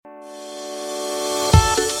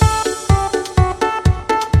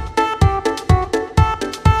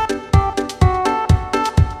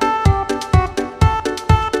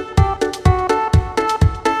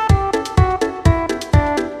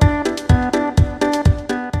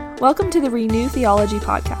Welcome to the Renew Theology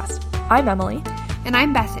Podcast. I'm Emily. And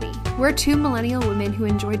I'm Bethany. We're two millennial women who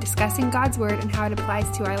enjoy discussing God's Word and how it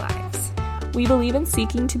applies to our lives. We believe in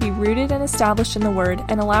seeking to be rooted and established in the Word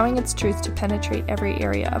and allowing its truth to penetrate every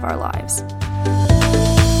area of our lives.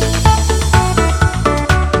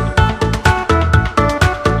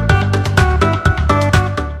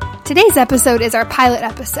 Today's episode is our pilot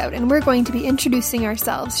episode, and we're going to be introducing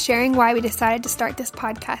ourselves, sharing why we decided to start this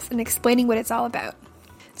podcast, and explaining what it's all about.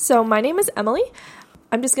 So my name is Emily.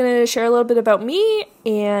 I'm just going to share a little bit about me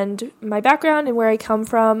and my background and where I come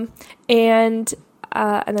from, and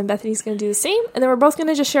then Bethany's going to do the same, and then we're both going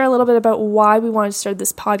to just share a little bit about why we wanted to start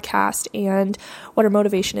this podcast and what our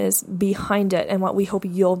motivation is behind it and what we hope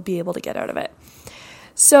you'll be able to get out of it.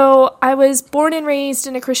 So I was born and raised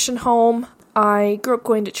in a Christian home. I grew up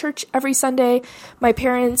going to church every Sunday. My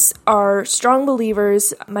parents are strong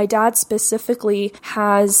believers. My dad specifically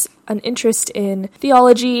has an interest in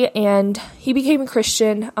theology, and he became a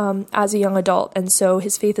Christian as a young adult, and so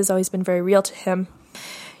his faith has always been very real to him.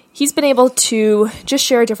 He's been able to just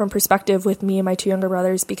share a different perspective with me and my two younger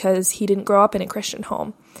brothers because he didn't grow up in a Christian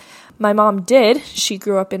home. My mom did. She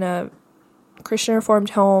grew up in a Christian Reformed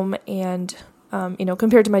home and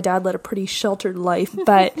compared to my dad, led a pretty sheltered life.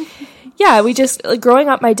 But yeah, growing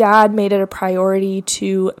up, my dad made it a priority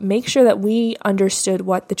to make sure that we understood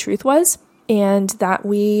what the truth was and that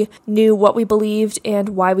we knew what we believed and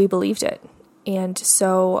why we believed it. And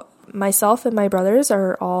so myself and my brothers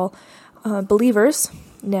are all believers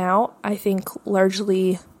now, I think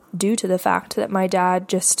largely due to the fact that my dad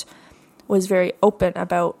just was very open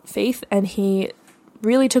about faith, and he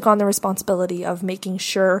really took on the responsibility of making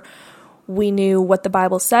sure we knew what the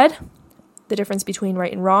Bible said, the difference between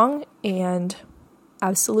right and wrong, and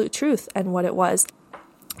absolute truth and what it was.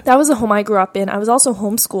 That was the home I grew up in. I was also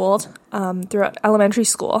homeschooled throughout elementary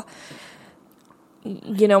school.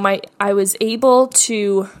 I was able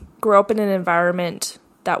to grow up in an environment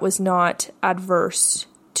that was not adverse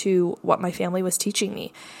to what my family was teaching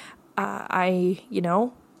me.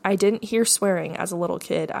 I didn't hear swearing as a little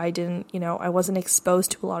kid. I wasn't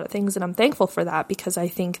exposed to a lot of things, and I'm thankful for that because I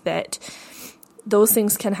think that those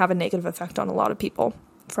things can have a negative effect on a lot of people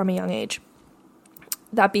from a young age.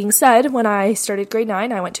 That being said, when I started grade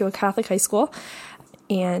 9, I went to a Catholic high school,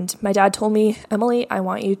 and my dad told me, Emily, I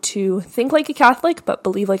want you to think like a Catholic, but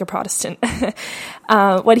believe like a Protestant.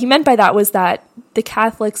 What he meant by that was that the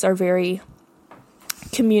Catholics are very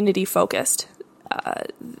community-focused.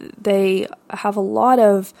 They have a lot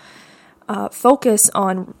of focus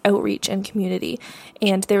on outreach and community,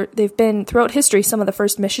 and they've been throughout history some of the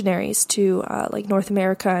first missionaries to North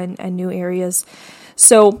America and new areas.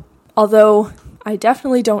 So although I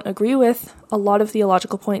definitely don't agree with a lot of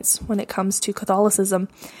theological points when it comes to Catholicism,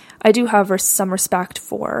 I do have some respect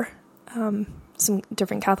for some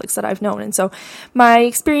different Catholics that I've known. And so my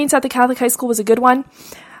experience at the Catholic high school was a good one.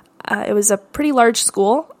 It was a pretty large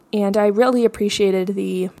school, and I really appreciated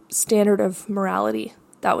the standard of morality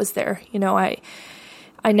that was there.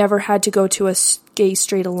 I never had to go to a Gay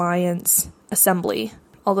Straight Alliance assembly,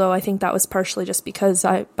 although I think that was partially just because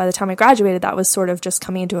by the time I graduated, that was sort of just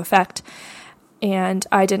coming into effect. And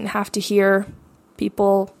I didn't have to hear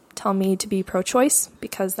people tell me to be pro-choice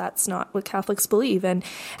because that's not what Catholics believe. And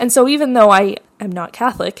so even though I am not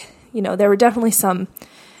Catholic, there were definitely some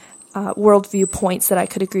worldview points that I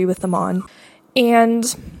could agree with them on. And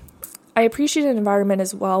I appreciate an environment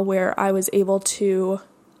as well where I was able to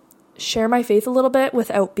share my faith a little bit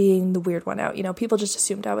without being the weird one out. People just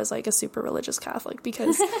assumed I was like a super religious Catholic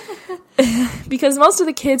because most of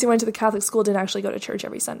the kids who went to the Catholic school didn't actually go to church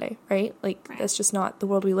every Sunday, right? That's just not the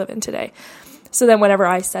world we live in today. So then whenever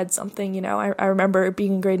I said something, I remember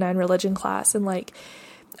being in grade 9 religion class, and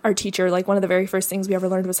our teacher, one of the very first things we ever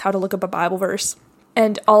learned was how to look up a Bible verse.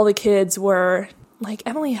 And all the kids were like,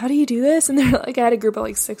 Emily, how do you do this? And they're I had a group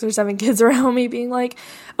of 6 or 7 kids around me being like,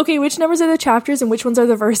 okay, which numbers are the chapters and which ones are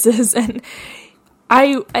the verses? And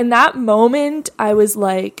in that moment, I was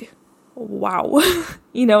like, wow,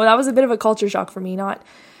 that was a bit of a culture shock for me, not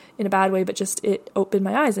in a bad way, but just it opened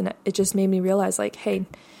my eyes, and it just made me realize hey,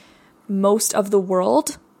 most of the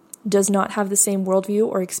world does not have the same worldview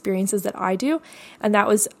or experiences that I do. And that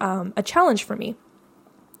was a challenge for me.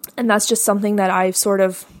 And that's just something that I've sort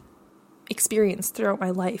of experienced throughout my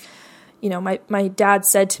life. My dad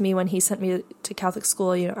said to me when he sent me to Catholic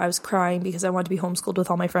school, I was crying because I wanted to be homeschooled with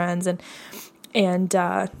all my friends, and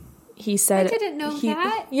he said, I didn't know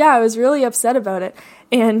that. Yeah, I was really upset about it,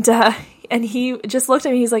 and he just looked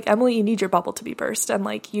at me. He's like, Emily, you need your bubble to be burst,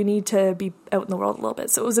 and you need to be out in the world a little bit.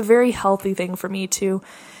 So it was a very healthy thing for me to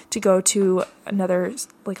go to another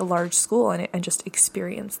a large school and just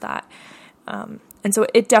experience that. And so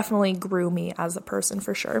it definitely grew me as a person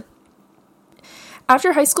for sure.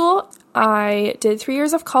 After high school, I did 3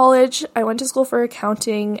 years of college. I went to school for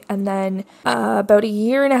accounting, and then about a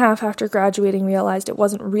year and a half after graduating, realized it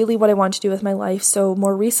wasn't really what I wanted to do with my life. So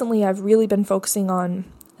more recently, I've really been focusing on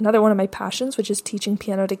another one of my passions, which is teaching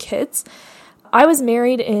piano to kids. I was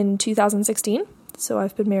married in 2016, so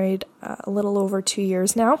I've been married a little over 2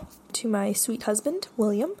 years now to my sweet husband,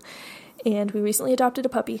 William, and we recently adopted a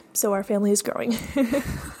puppy, so our family is growing.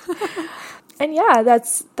 And yeah,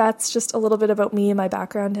 that's just a little bit about me and my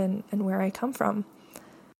background and where I come from.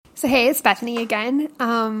 So hey, it's Bethany again.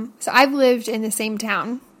 So I've lived in the same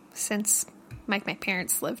town since my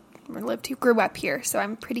parents grew up here, so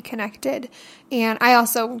I'm pretty connected. And I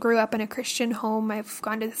also grew up in a Christian home. I've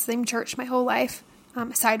gone to the same church my whole life,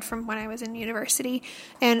 aside from when I was in university.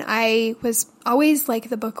 And I was always like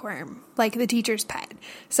the bookworm, like the teacher's pet.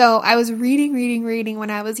 So I was reading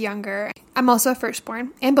when I was younger. I'm also a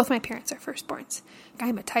firstborn, and both my parents are firstborns.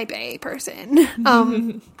 I'm a type A person.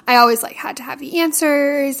 I always had to have the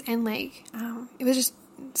answers, and it was just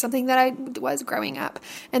something that I was growing up.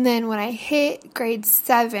 And then when I hit grade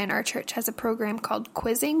 7, our church has a program called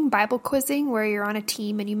quizzing, Bible quizzing, where you're on a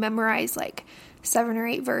team and you memorize 7 or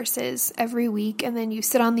 8 verses every week, and then you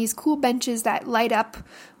sit on these cool benches that light up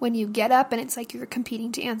when you get up, and it's like you're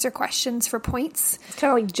competing to answer questions for points. It's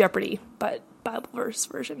kind of like Jeopardy, but Bible verse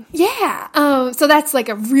version. Yeah. So that's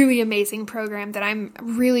a really amazing program that I'm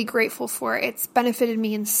really grateful for. It's benefited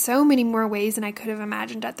me in so many more ways than I could have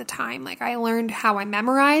imagined at the time. I learned how I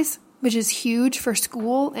memorize, which is huge for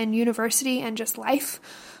school and university and just life.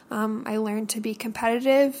 I learned to be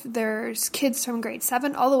competitive. There's kids from grade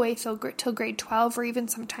 7 all the way till grade 12, or even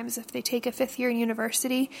sometimes if they take a 5th year in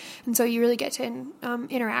university. And so you really get to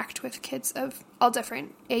interact with kids of all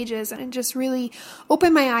different ages, and it just really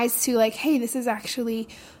opened my eyes to hey, this is actually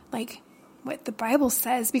what the Bible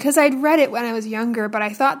says, because I'd read it when I was younger, but I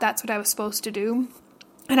thought that's what I was supposed to do.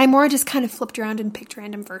 And I more just kind of flipped around and picked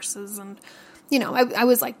random verses, and I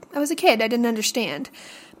was a kid. I didn't understand.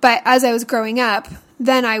 But as I was growing up,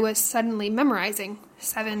 then I was suddenly memorizing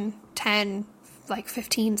 7, 10,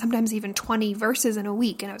 15, sometimes even 20 verses in a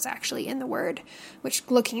week, and I was actually in the Word, which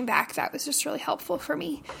looking back, that was just really helpful for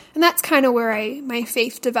me. And that's kind of where my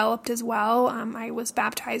faith developed as well. I was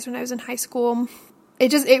baptized when I was in high school.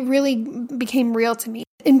 It really became real to me.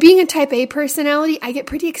 And being a type A personality, I get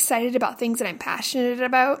pretty excited about things that I'm passionate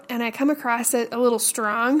about, and I come across it a little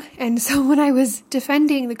strong. And so when I was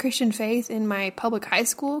defending the Christian faith in my public high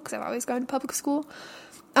school, because I've always gone to public school,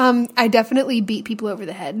 I definitely beat people over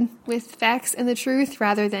the head with facts and the truth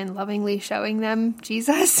rather than lovingly showing them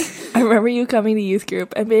Jesus. I remember you coming to youth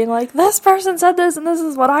group and being like, this person said this and this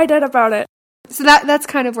is what I did about it. So that's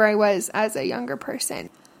kind of where I was as a younger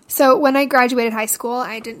person. So when I graduated high school,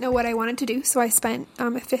 I didn't know what I wanted to do, so I spent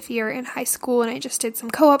a 5th year in high school, and I just did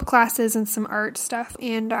some co-op classes and some art stuff,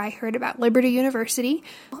 and I heard about Liberty University,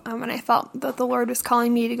 and I felt that the Lord was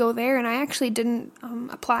calling me to go there, and I actually didn't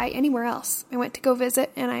apply anywhere else. I went to go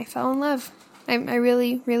visit, and I fell in love. I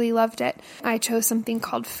really, really loved it. I chose something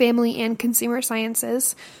called Family and Consumer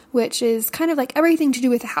Sciences, which is kind of everything to do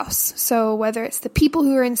with the house. So whether it's the people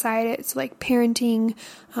who are inside it, it's parenting,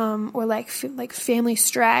 or family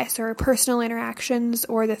stress or personal interactions,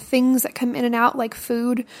 or the things that come in and out like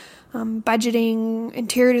food, budgeting,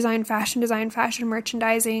 interior design, fashion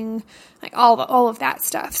merchandising, all of that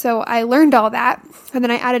stuff. So I learned all that, and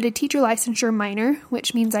then I added a teacher licensure minor,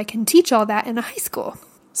 which means I can teach all that in a high school.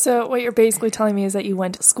 So what you're basically telling me is that you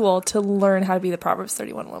went to school to learn how to be the Proverbs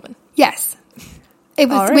 31 woman. Yes.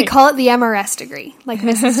 Right. We call it the MRS degree,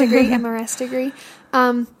 Mrs. degree, MRS degree.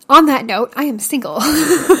 On that note, I am single.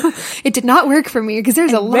 It did not work for me because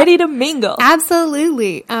there's a lot. Ready to mingle.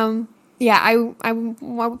 Absolutely. I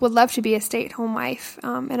would love to be a stay-at-home wife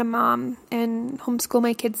and a mom and homeschool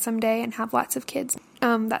my kids someday and have lots of kids.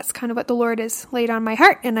 That's kind of what the Lord has laid on my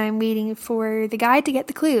heart, and I'm waiting for the guy to get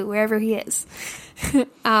the clue wherever he is.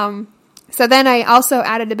 So then I also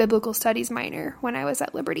added a biblical studies minor when I was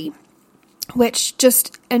at Liberty, which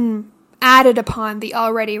just added upon the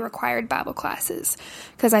already required Bible classes,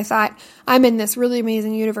 because I thought, I'm in this really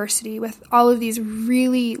amazing university with all of these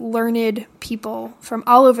really learned people from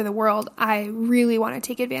all over the world. I really want to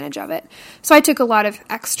take advantage of it. So I took a lot of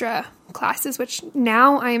extra classes, which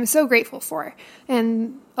now I am so grateful for.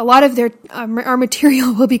 And a lot of our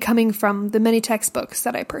material will be coming from the many textbooks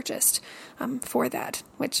that I purchased for that,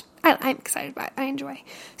 which I'm excited about. I enjoy.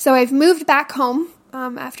 So I've moved back home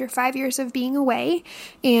after 5 years of being away,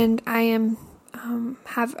 and I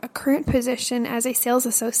have a current position as a sales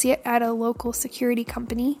associate at a local security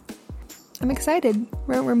company. I'm excited.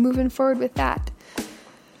 We're moving forward with that.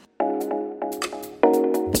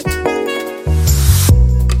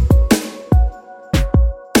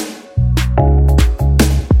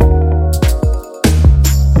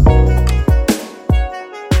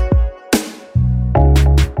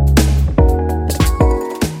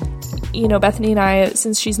 Bethany and I,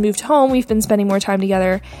 since she's moved home, we've been spending more time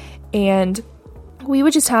together, and we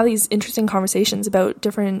would just have these interesting conversations about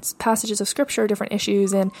different passages of scripture, different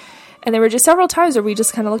issues, and there were just several times where we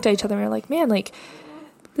just kind of looked at each other and we were like, man, like,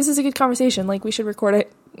 this is a good conversation, like, we should record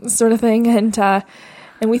it, sort of thing.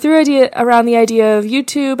 And we threw around the idea of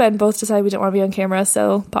YouTube, and both decided we didn't want to be on camera,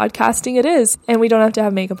 so podcasting it is. And we don't have to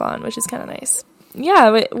have makeup on, which is kind of nice.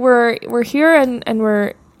 Yeah, we're here, and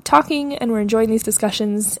we're talking, and we're enjoying these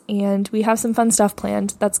discussions, and we have some fun stuff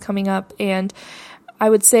planned that's coming up. And I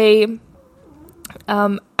would say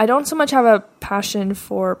I don't so much have a passion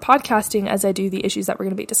for podcasting as I do the issues that we're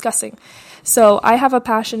going to be discussing. So I have a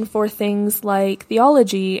passion for things like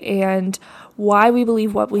theology and why we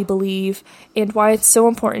believe what we believe, and why it's so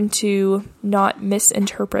important to not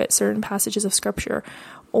misinterpret certain passages of scripture.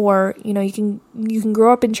 Or, you can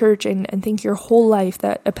grow up in church and think your whole life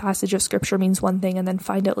that a passage of scripture means one thing and then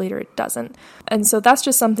find out later it doesn't. And so that's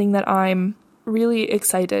just something that I'm really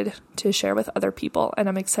excited to share with other people, and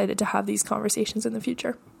I'm excited to have these conversations in the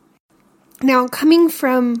future. Now, coming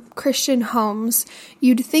from Christian homes,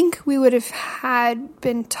 you'd think we would have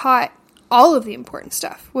been taught all of the important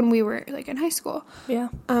stuff when we were like in high school. Yeah.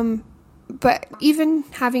 But even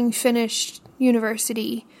having finished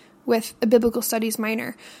university with a biblical studies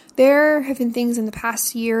minor, there have been things in the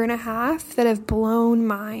past year and a half that have blown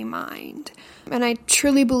my mind. And I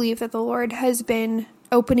truly believe that the Lord has been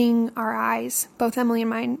opening our eyes, both Emily and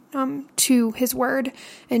mine, to his word,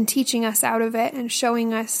 and teaching us out of it and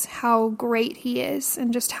showing us how great he is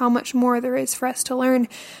and just how much more there is for us to learn.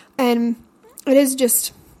 And it has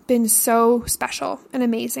just been so special and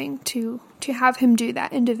amazing to have him do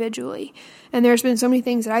that individually. And there's been so many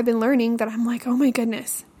things that I've been learning that I'm like, oh my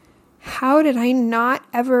goodness, how did I not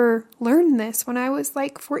ever learn this when I was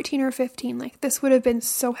like 14 or 15? Like, this would have been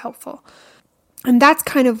so helpful. And that's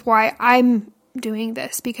kind of why I'm doing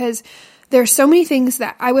this, because there's so many things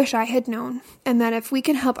that I wish I had known, and that if we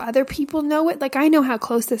can help other people know it, like I know how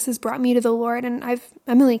close this has brought me to the Lord, and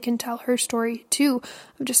Emily can tell her story too,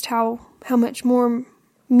 of just how much more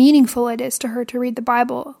meaningful it is to her to read the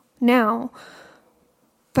Bible now.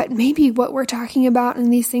 But maybe what we're talking about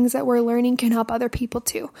and these things that we're learning can help other people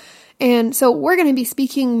too. And so we're going to be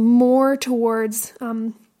speaking more towards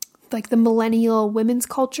like the millennial women's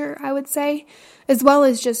culture, I would say, as well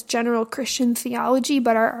as just general Christian theology.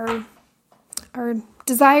 But our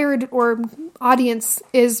desired or audience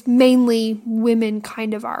is mainly women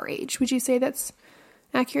kind of our age. Would you say that's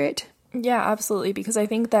accurate? Yeah, absolutely. Because I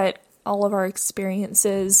think that all of our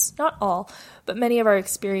experiences, not all, but many of our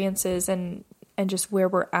experiences and just where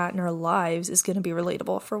we're at in our lives is going to be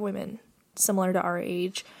relatable for women similar to our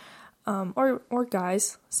age, or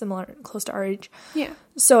guys similar, close to our age. Yeah.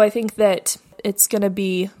 So I think that it's going to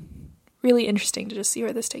be really interesting to just see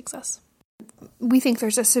where this takes us. We think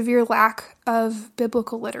there's a severe lack of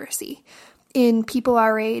biblical literacy in people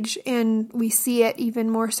our age, and we see it even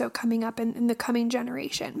more so coming up in the coming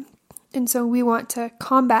generation. And so we want to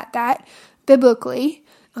combat that biblically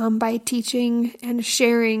by teaching and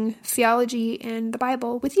sharing theology and the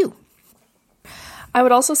Bible with you. I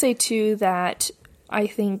would also say, too, that I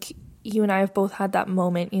think you and I have both had that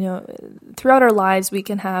moment. Throughout our lives, we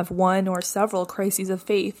can have one or several crises of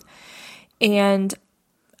faith. And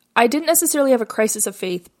I didn't necessarily have a crisis of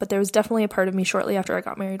faith, but there was definitely a part of me shortly after I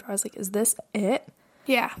got married where I was like, is this it?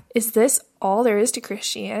 Yeah. Is this all there is to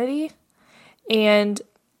Christianity? And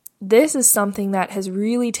this is something that has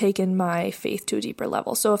really taken my faith to a deeper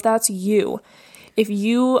level. So if that's you, if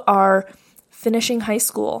you are finishing high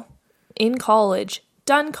school, in college,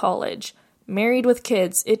 done college, married with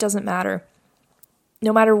kids, it doesn't matter.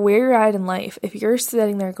 No matter where you're at in life, if you're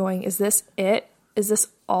sitting there going, is this it? Is this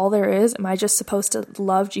all there is? Am I just supposed to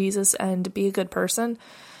love Jesus and be a good person?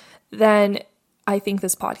 Then I think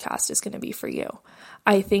this podcast is going to be for you.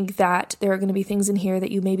 I think that there are going to be things in here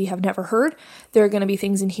that you maybe have never heard. There are going to be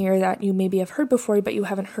things in here that you maybe have heard before, but you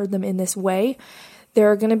haven't heard them in this way.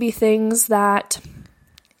 There are going to be things that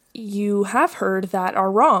you have heard that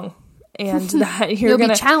are wrong, and that you'll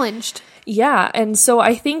be challenged. Yeah, and so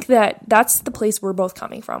I think that that's the place we're both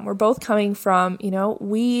coming from. We're both coming from,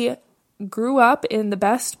 we grew up in the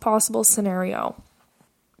best possible scenario.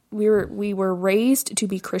 We were raised to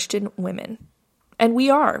be Christian women. And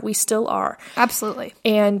we still are. Absolutely.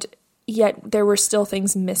 And yet there were still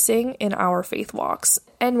things missing in our faith walks.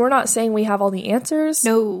 And we're not saying we have all the answers.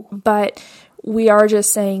 No. But we are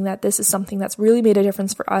just saying that this is something that's really made a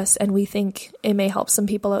difference for us. And we think it may help some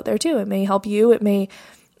people out there too. It may help you. It may,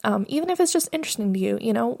 even if it's just interesting to you,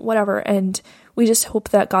 whatever. And we just hope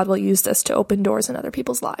that God will use this to open doors in other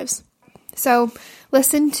people's lives. So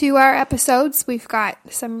listen to our episodes. We've got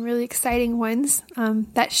some really exciting ones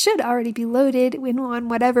that should already be loaded on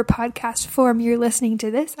whatever podcast form you're listening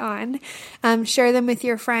to this on. Share them with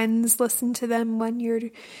your friends. Listen to them when you're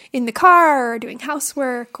in the car or doing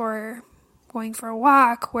housework or going for a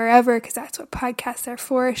walk, wherever, because that's what podcasts are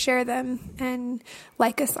for. Share them and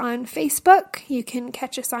like us on Facebook. You can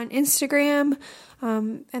catch us on Instagram,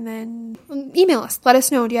 and then email us. Let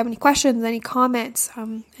us know. Do you have any questions, any comments,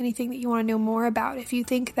 anything that you want to know more about? If you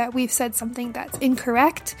think that we've said something that's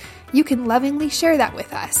incorrect, you can lovingly share that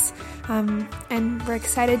with us. And we're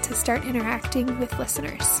excited to start interacting with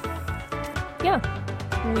listeners. Yeah,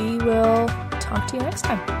 we will talk to you next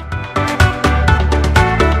time.